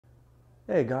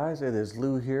Hey guys, it is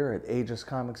Lou here at Aegis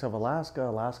Comics of Alaska,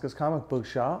 Alaska's comic book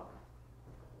shop.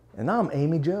 And I'm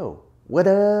Amy Jo. What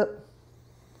up?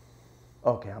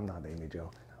 Okay, I'm not Amy Jo.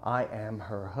 I am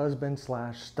her husband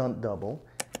slash stunt double.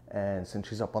 And since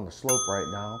she's up on the slope right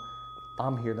now,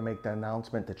 I'm here to make the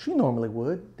announcement that she normally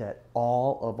would, that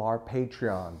all of our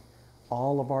Patreon,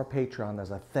 as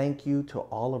a thank you to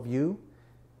all of you,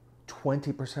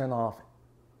 20% off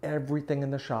everything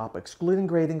in the shop, excluding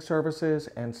grading services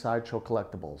and Sideshow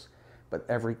collectibles. But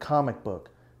every comic book,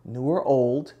 new or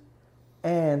old,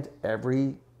 and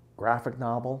every graphic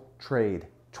novel trade,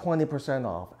 20%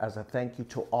 off as a thank you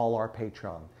to all our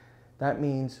Patreon. That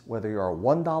means whether you're a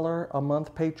 $1 a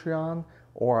month Patreon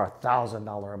or a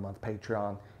 $1,000 a month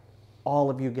Patreon,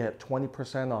 all of you get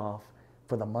 20% off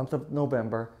for the month of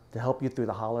November to help you through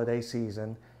the holiday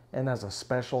season, and as a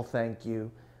special thank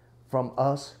you from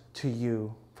us to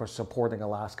you for supporting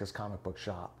Alaska's comic book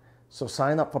shop. So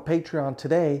sign up for Patreon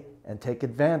today and take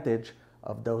advantage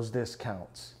of those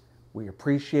discounts. We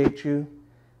appreciate you.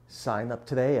 Sign up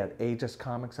today at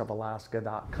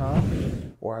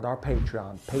aegiscomicsofalaska.com or at our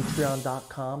Patreon,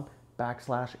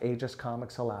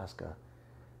 patreon.com/aegiscomicsalaska.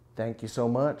 Thank you so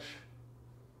much.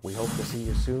 We hope to see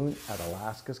you soon at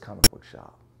Alaska's comic book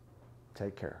shop.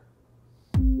 Take care.